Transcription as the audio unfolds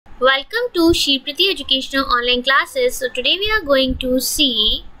Welcome to Shri Priti Educational Online Classes. So today we are going to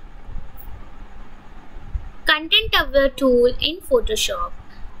see Content Aware tool in Photoshop.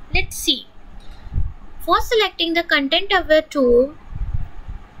 Let's see. For selecting the Content Aware tool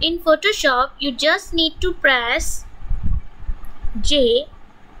in Photoshop, you just need to press J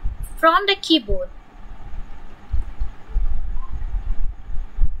from the keyboard.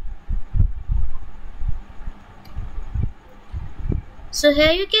 So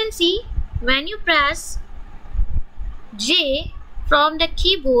here you can see when you press J from the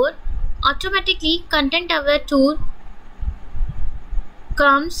keyboard, automatically Content Aware tool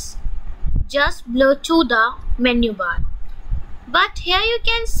comes just below to the menu bar. But here you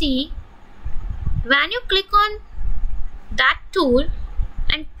can see when you click on that tool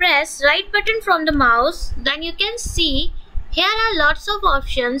and press right button from the mouse, then you can see here are lots of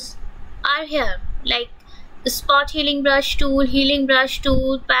options are here, like spot healing brush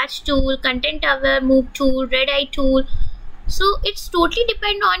tool, patch tool, content aware move tool, red eye tool. So it's totally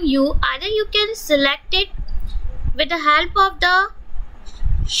depend on you. Either you can select it with the help of the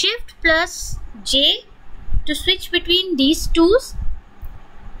shift plus J to switch between these tools.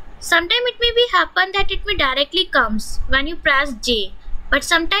 Sometimes it may be happen that it may directly comes when you press J, but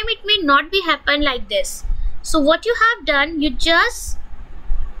sometimes it may not be happen like this. So what you have done, you just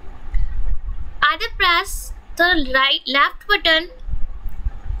either press the left button,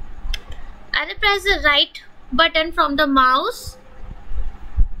 either press the right button from the mouse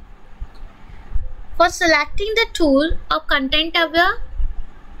for selecting the tool of Content Aware,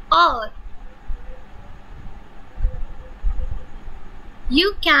 or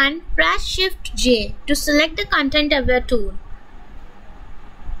you can press Shift J to select the Content Aware tool.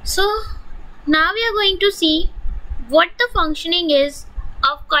 So now we are going to see what the functioning is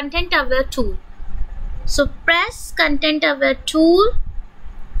of Content Aware tool. So press Content Aware tool,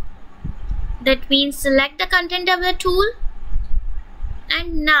 that means select the Content Aware tool,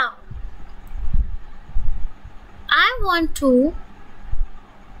 and now I want to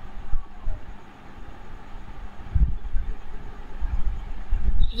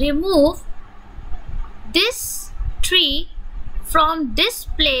remove this tree from this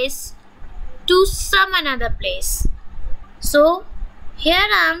place to some another place. So here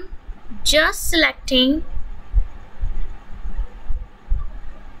I am just selecting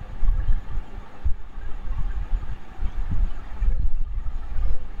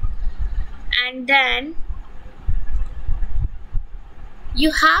and then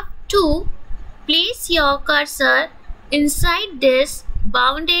you have to place your cursor inside this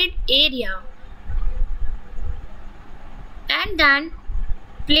bounded area and then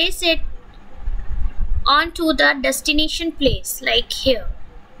place it onto the destination place like here,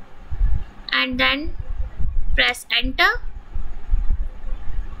 and then press enter.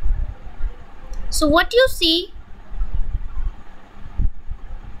 So what you see,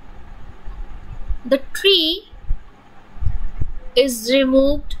 the tree is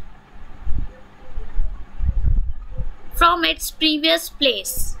removed from its previous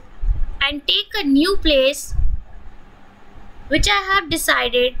place and take a new place which I have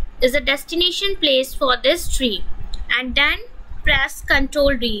decided is a destination place for this tree, and then press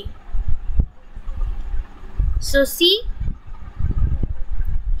Ctrl D. So see,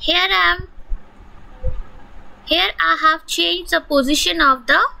 here I have changed the position of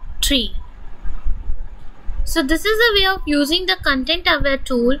the tree. So this is a way of using the Content Aware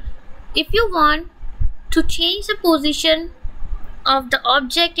tool. If you want to change the position of the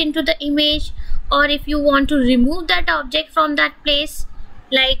object into the image, or if you want to remove that object from that place,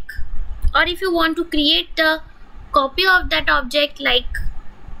 like, or if you want to create the copy of that object, like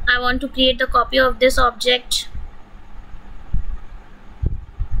I want to create the copy of this object,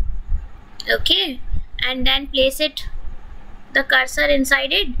 okay, and then place it the cursor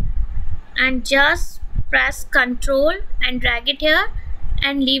inside it and just press Ctrl and drag it here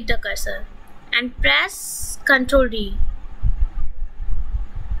and leave the cursor and press Ctrl D.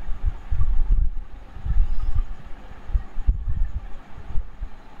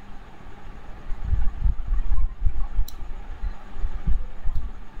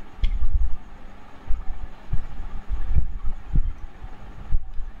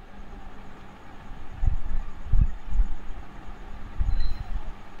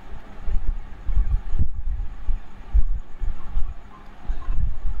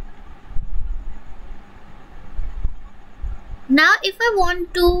 Now if I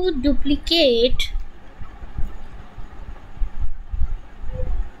want to duplicate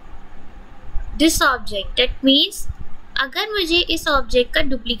this object, that means अगर मुझे इस object का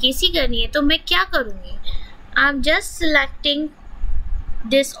duplicacy करनी है तो मैं क्या करूँगी? I'm just selecting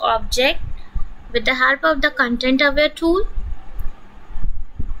this object with the help of the content aware tool.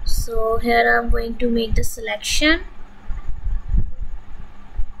 So here I'm going to make the selection.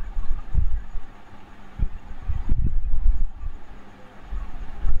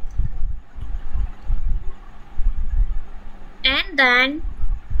 And then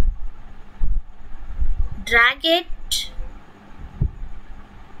drag it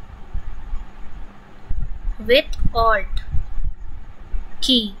with Alt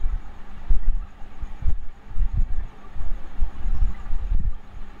key.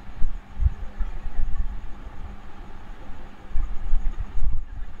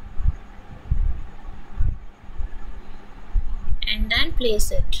 And then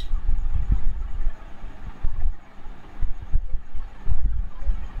place it.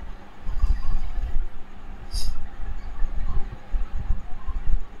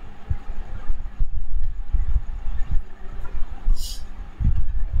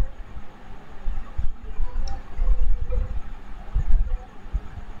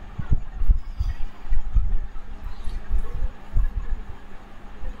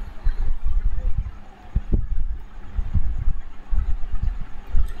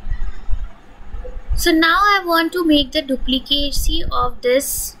 So now I want to make the duplicacy of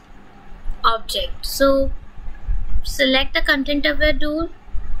this object. So select the content aware tool,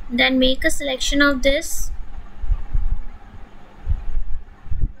 then make a selection of this.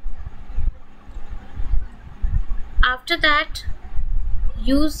 After that,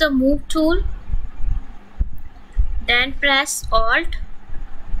 use the move tool, then press Alt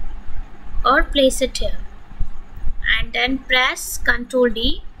or place it here, and then press Ctrl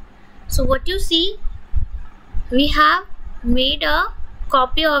D. So what you see, we have made a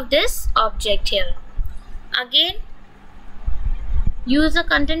copy of this object here. Again, use the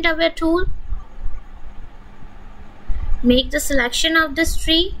content aware tool, make the selection of this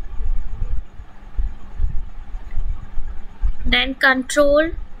tree, then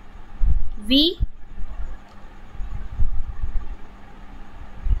Ctrl V,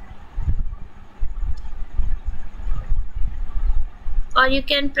 or you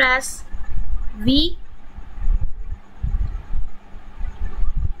can press V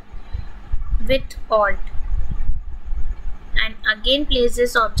with Alt, and again place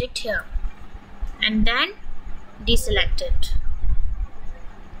this object here and then deselect it.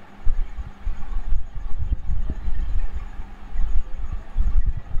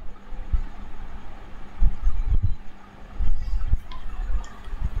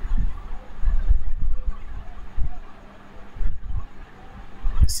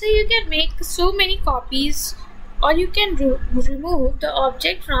 So you can make so many copies, or you can remove the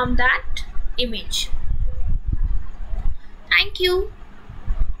object from that image. Thank you.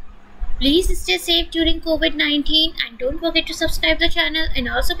 Please stay safe during COVID-19 and don't forget to subscribe the channel and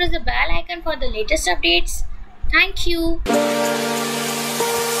also press the bell icon for the latest updates. Thank you.